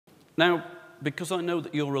Now, because I know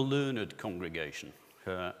that you're a learned congregation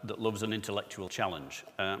that loves an intellectual challenge,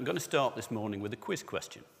 I'm going to start this morning with a quiz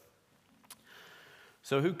question.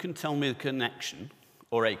 So who can tell me the connection,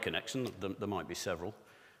 or a connection, there might be several,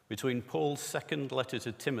 between Paul's second letter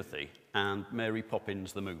to Timothy and Mary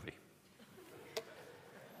Poppins the movie?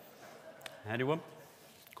 Anyone?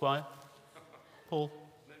 Quiet? Paul?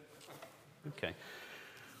 Okay.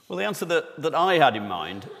 Well, the answer that I had in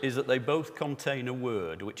mind is that they both contain a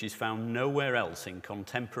word which is found nowhere else in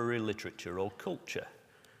contemporary literature or culture.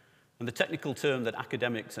 And the technical term that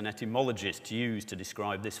academics and etymologists use to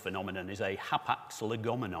describe this phenomenon is a hapax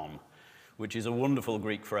legomenon, which is a wonderful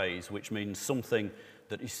Greek phrase which means something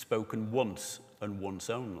that is spoken once and once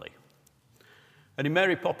only. And in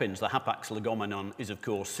Mary Poppins, the hapax legomenon is, of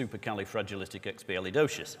course,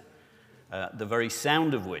 supercalifragilisticexpialidocious, the very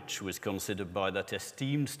sound of which was considered by that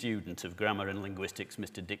esteemed student of grammar and linguistics,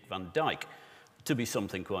 Mr. Dick Van Dyke, to be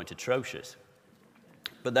something quite atrocious.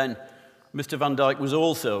 But then, Mr. Van Dyke was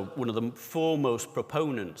also one of the foremost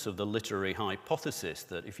proponents of the literary hypothesis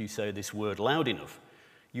that if you say this word loud enough,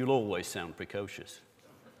 you'll always sound precocious.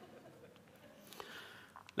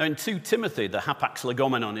 Now, in 2 Timothy, the hapax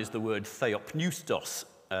legomenon is the word theopneustos,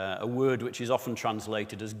 a word which is often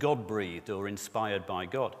translated as God-breathed or inspired by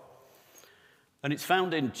God. And it's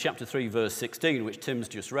found in chapter 3, verse 16, which Tim's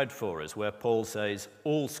just read for us, where Paul says,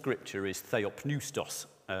 all scripture is theopneustos.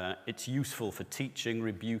 It's useful for teaching,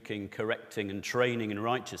 rebuking, correcting, and training in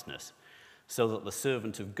righteousness, so that the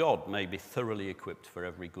servant of God may be thoroughly equipped for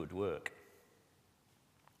every good work.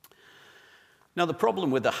 Now, the problem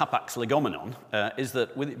with the hapax legomenon is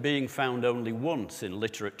that with it being found only once in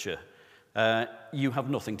literature, you have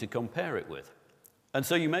nothing to compare it with. And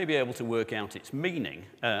so you may be able to work out its meaning,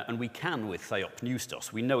 and we can with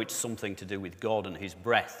theopneustos. We know it's something to do with God and his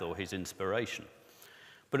breath or his inspiration.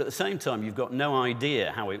 But at the same time, you've got no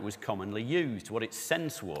idea how it was commonly used, what its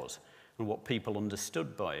sense was, and what people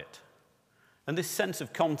understood by it. And this sense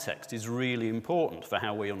of context is really important for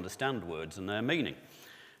how we understand words and their meaning.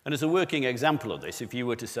 And as a working example of this, if you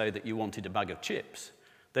were to say that you wanted a bag of chips,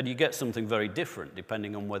 then you get something very different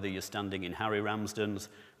depending on whether you're standing in Harry Ramsden's,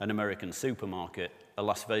 an American supermarket, a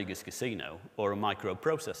Las Vegas casino, or a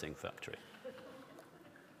microprocessing factory.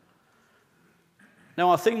 Now,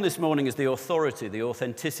 our theme this morning is the authority, the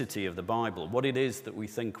authenticity of the Bible, what it is that we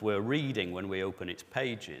think we're reading when we open its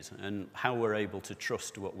pages, and how we're able to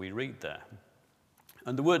trust what we read there.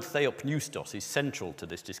 And the word theopneustos is central to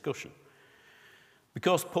this discussion.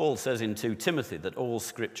 Because Paul says in 2 Timothy that all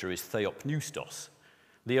scripture is theopneustos,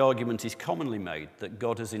 the argument is commonly made that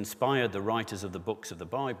God has inspired the writers of the books of the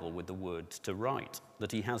Bible with the words to write,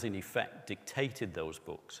 that he has in effect dictated those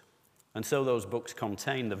books. And so those books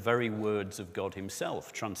contain the very words of God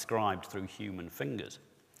himself, transcribed through human fingers.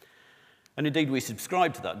 And indeed we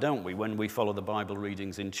subscribe to that, don't we, when we follow the Bible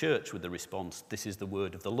readings in church with the response, this is the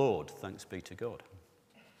word of the Lord, thanks be to God.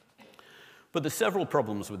 But there's several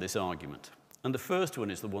problems with this argument. And the first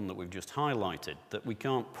one is the one that we've just highlighted, that we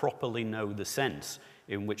can't properly know the sense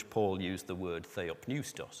in which Paul used the word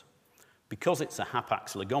theopneustos. Because it's a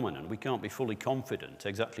hapax legomenon, we can't be fully confident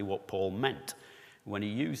exactly what Paul meant when he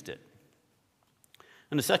used it.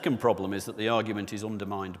 And the second problem is that the argument is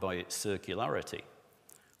undermined by its circularity.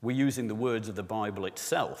 We're using the words of the Bible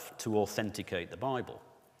itself to authenticate the Bible.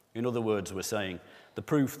 In other words, we're saying the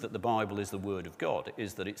proof that the Bible is the word of God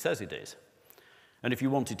is that it says it is. And if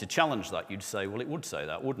you wanted to challenge that, you'd say, well, it would say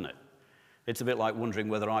that, wouldn't it? It's a bit like wondering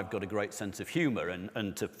whether I've got a great sense of humour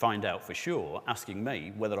and to find out for sure, asking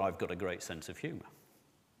me whether I've got a great sense of humour.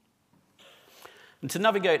 And to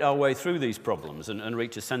navigate our way through these problems and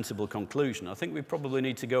reach a sensible conclusion, I think we probably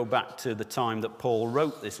need to go back to the time that Paul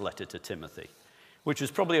wrote this letter to Timothy, which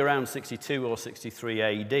was probably around 62 or 63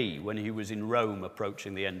 AD, when he was in Rome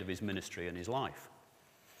approaching the end of his ministry and his life.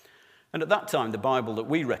 And at that time, the Bible that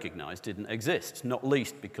we recognise didn't exist, not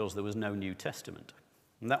least because there was no New Testament.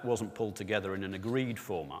 And that wasn't pulled together in an agreed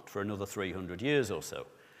format for another 300 years or so,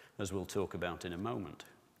 as we'll talk about in a moment.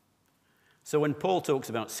 So when Paul talks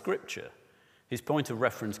about Scripture, his point of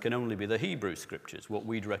reference can only be the Hebrew Scriptures, what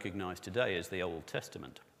we'd recognise today as the Old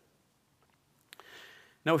Testament.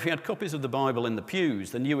 Now, if you had copies of the Bible in the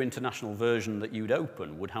pews, the New International Version that you'd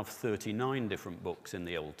open would have 39 different books in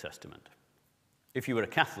the Old Testament. If you were a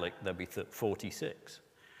Catholic, there'd be 46.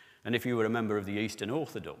 And if you were a member of the Eastern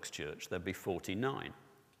Orthodox Church, there'd be 49.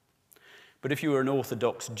 But if you were an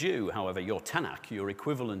Orthodox Jew, however, your Tanakh, your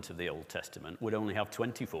equivalent of the Old Testament, would only have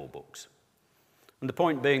 24 books. And the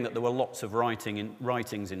point being that there were lots of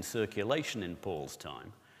writings in circulation in Paul's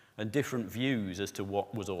time, and different views as to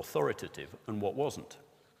what was authoritative and what wasn't.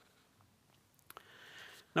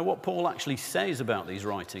 Now, what Paul actually says about these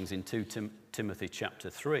writings in 2 Timothy chapter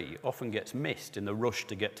 3 often gets missed in the rush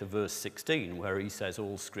to get to verse 16, where he says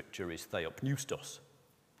all scripture is theopneustos.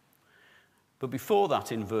 But before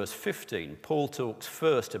that, in verse 15, Paul talks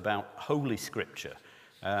first about holy scripture.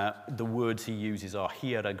 The words he uses are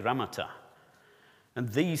hieragrammata. And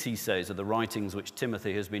these, he says, are the writings which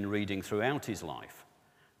Timothy has been reading throughout his life.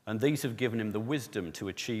 And these have given him the wisdom to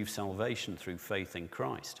achieve salvation through faith in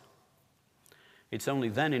Christ. It's only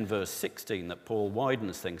then in verse 16 that Paul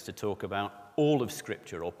widens things to talk about all of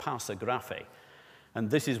Scripture, or passagraphe. And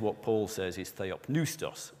this is what Paul says is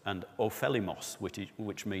theopneustos and ophelimos,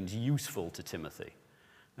 which means useful to Timothy,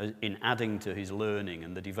 in adding to his learning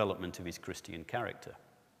and the development of his Christian character.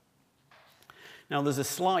 Now, there's a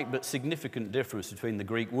slight but significant difference between the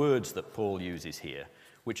Greek words that Paul uses here,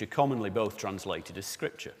 which are commonly both translated as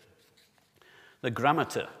Scripture. The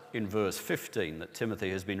grammata in verse 15 that Timothy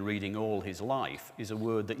has been reading all his life is a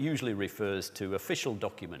word that usually refers to official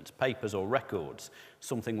documents, papers or records,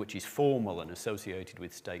 something which is formal and associated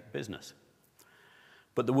with state business.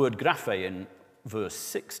 But the word graphe in verse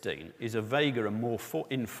 16 is a vaguer and more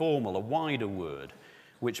informal, a wider word,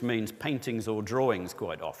 which means paintings or drawings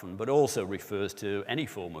quite often, but also refers to any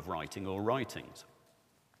form of writing or writings.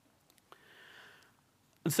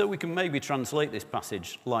 And so we can maybe translate this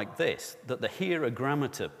passage like this, that the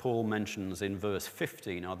hieragrammata Paul mentions in verse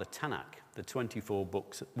 15 are the Tanakh, the 24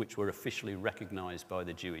 books which were officially recognized by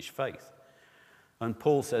the Jewish faith. And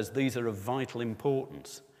Paul says these are of vital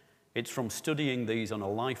importance. It's from studying these on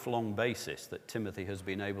a lifelong basis that Timothy has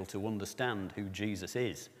been able to understand who Jesus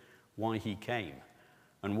is, why he came,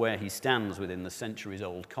 and where he stands within the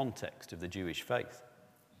centuries-old context of the Jewish faith.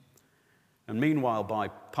 And meanwhile, by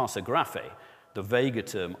passagraphe, the vaguer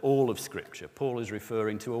term, all of Scripture, Paul is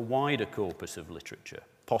referring to a wider corpus of literature,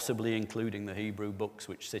 possibly including the Hebrew books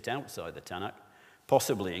which sit outside the Tanakh,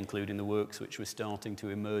 possibly including the works which were starting to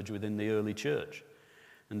emerge within the early church.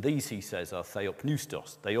 And these, he says, are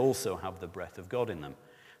theopneustos. They also have the breath of God in them.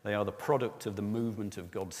 They are the product of the movement of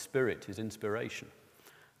God's Spirit, his inspiration.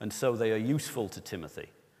 And so they are useful to Timothy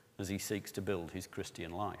as he seeks to build his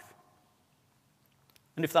Christian life.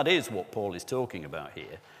 And if that is what Paul is talking about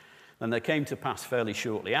here, then there came to pass fairly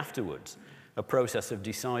shortly afterwards a process of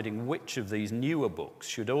deciding which of these newer books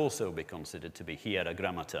should also be considered to be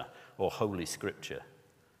hieragrammata, or holy scripture.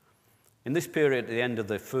 In this period at the end of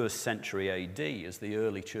the 1st century AD, as the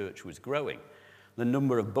early church was growing, the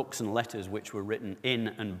number of books and letters which were written in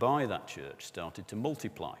and by that church started to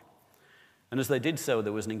multiply. And as they did so,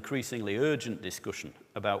 there was an increasingly urgent discussion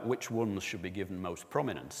about which ones should be given most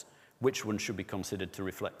prominence, which ones should be considered to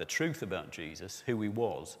reflect the truth about Jesus, who he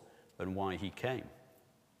was, and why he came.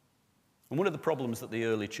 And one of the problems that the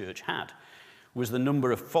early church had was the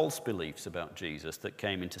number of false beliefs about Jesus that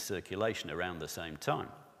came into circulation around the same time.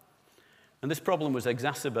 And this problem was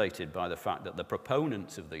exacerbated by the fact that the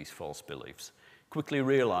proponents of these false beliefs quickly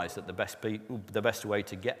realized that the best way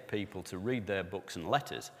to get people to read their books and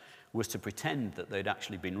letters was to pretend that they'd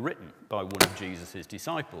actually been written by one of Jesus'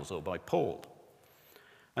 disciples or by Paul.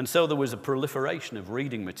 And so there was a proliferation of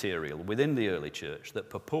reading material within the early church that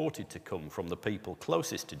purported to come from the people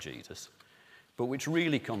closest to Jesus, but which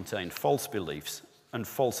really contained false beliefs and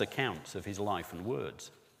false accounts of his life and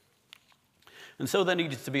words. And so there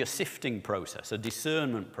needed to be a sifting process, a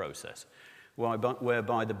discernment process,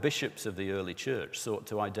 whereby the bishops of the early church sought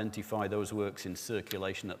to identify those works in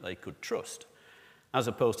circulation that they could trust, as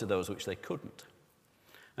opposed to those which they couldn't.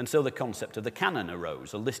 And so the concept of the canon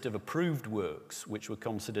arose, a list of approved works which were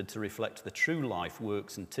considered to reflect the true life,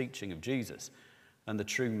 works, and teaching of Jesus and the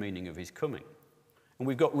true meaning of his coming. And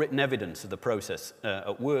we've got written evidence of the process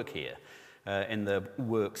at work here in the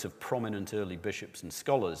works of prominent early bishops and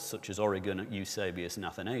scholars such as Origen, Eusebius, and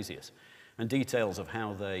Athanasius, and details of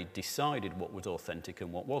how they decided what was authentic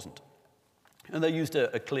and what wasn't. And they used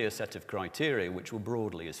a clear set of criteria which were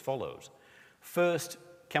broadly as follows. First,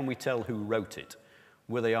 can we tell who wrote it?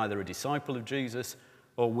 Were they either a disciple of Jesus,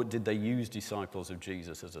 or did they use disciples of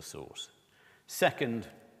Jesus as a source? Second,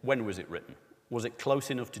 when was it written? Was it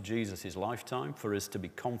close enough to Jesus' lifetime for us to be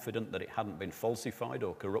confident that it hadn't been falsified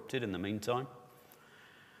or corrupted in the meantime?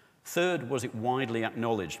 Third, was it widely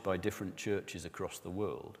acknowledged by different churches across the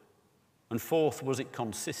world? And fourth, was it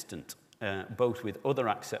consistent both with other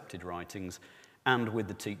accepted writings and with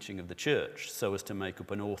the teaching of the church, so as to make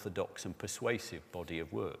up an orthodox and persuasive body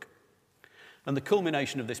of work? And the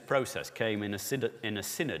culmination of this process came in a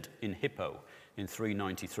synod in Hippo in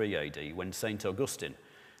 393 AD, when St Augustine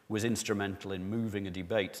was instrumental in moving a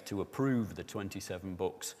debate to approve the 27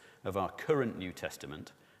 books of our current New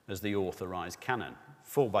Testament as the authorized canon,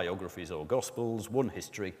 4 biographies or gospels, 1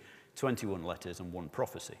 history, 21 letters and 1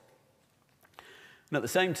 prophecy. And at the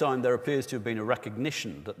same time, there appears to have been a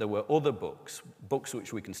recognition that there were other books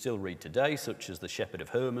which we can still read today, such as the Shepherd of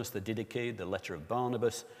Hermas, the Didache, the Letter of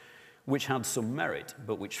Barnabas, which had some merit,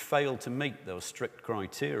 but which failed to meet those strict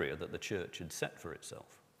criteria that the church had set for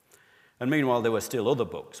itself. And meanwhile, there were still other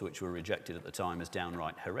books which were rejected at the time as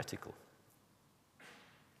downright heretical.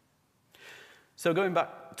 So going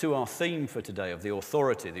back to our theme for today of the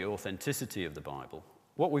authority, the authenticity of the Bible,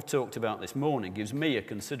 what we've talked about this morning gives me a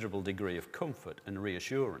considerable degree of comfort and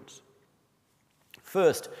reassurance.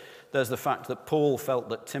 First, there's the fact that Paul felt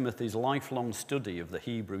that Timothy's lifelong study of the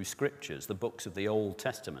Hebrew Scriptures, the books of the Old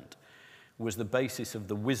Testament, was the basis of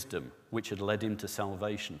the wisdom which had led him to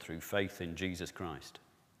salvation through faith in Jesus Christ.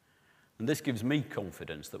 And this gives me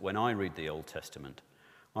confidence that when I read the Old Testament,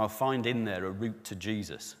 I'll find in there a route to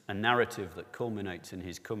Jesus, a narrative that culminates in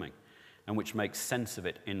his coming, and which makes sense of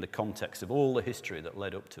it in the context of all the history that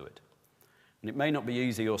led up to it. And it may not be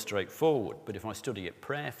easy or straightforward, but if I study it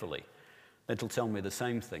prayerfully, it'll tell me the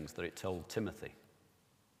same things that it told Timothy.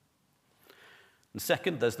 And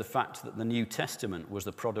second, there's the fact that the New Testament was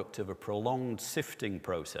the product of a prolonged sifting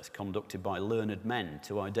process conducted by learned men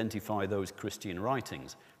to identify those Christian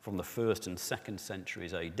writings from the 1st and 2nd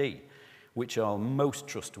centuries AD, which are most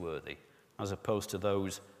trustworthy, as opposed to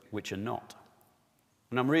those which are not.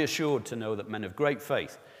 And I'm reassured to know that men of great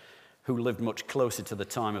faith, who lived much closer to the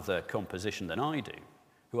time of their composition than I do,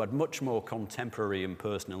 who had much more contemporary and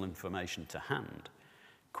personal information to hand,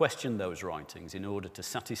 questioned those writings in order to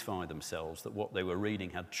satisfy themselves that what they were reading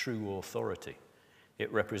had true authority.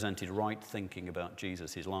 It represented right thinking about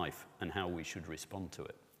Jesus' life and how we should respond to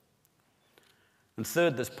it. And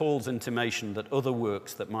third, there's Paul's intimation that other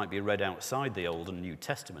works that might be read outside the Old and New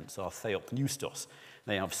Testaments are theopneustos.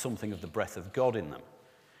 They have something of the breath of God in them.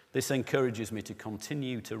 This encourages me to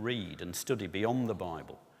continue to read and study beyond the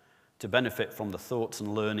Bible, to benefit from the thoughts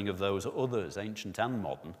and learning of those others, ancient and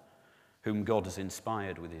modern, whom God has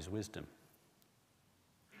inspired with his wisdom.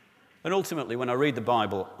 And ultimately, when I read the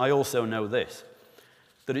Bible, I also know this,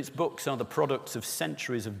 that its books are the products of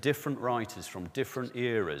centuries of different writers from different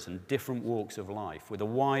eras and different walks of life, with a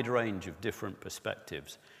wide range of different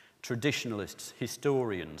perspectives: traditionalists,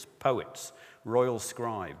 historians, poets, royal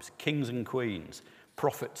scribes, kings and queens,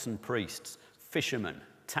 prophets and priests, fishermen,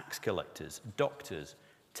 tax collectors, doctors,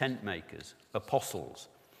 tent makers, apostles.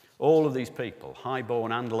 All of these people,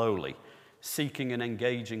 highborn and lowly, seeking and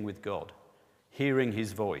engaging with God, hearing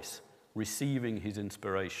his voice, receiving his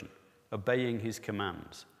inspiration, obeying his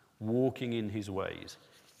commands, walking in his ways,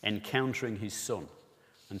 encountering his Son,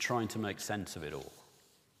 and trying to make sense of it all.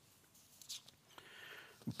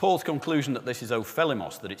 Paul's conclusion that this is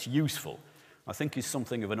ophelimos, that it's useful, I think is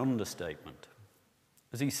something of an understatement.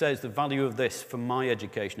 As he says, the value of this for my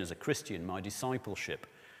education as a Christian, my discipleship,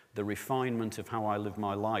 the refinement of how I live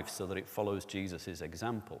my life so that it follows Jesus'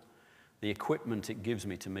 example, the equipment it gives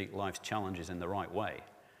me to meet life's challenges in the right way.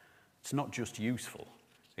 It's not just useful,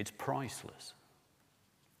 it's priceless.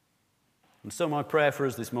 And so my prayer for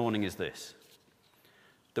us this morning is this: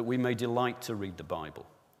 that we may delight to read the Bible,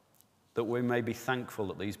 that we may be thankful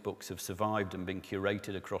that these books have survived and been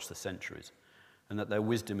curated across the centuries, and that their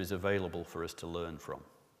wisdom is available for us to learn from.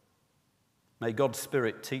 May God's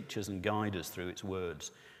Spirit teach us and guide us through its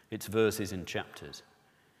words, its verses and chapters,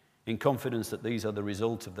 in confidence that these are the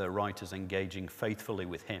result of their writers engaging faithfully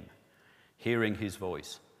with him, hearing his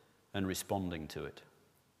voice and responding to it.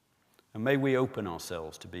 And may we open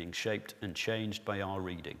ourselves to being shaped and changed by our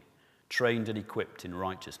reading, trained and equipped in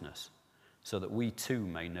righteousness, so that we too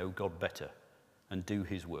may know God better and do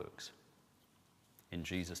his works. In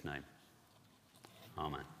Jesus' name,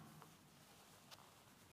 amen.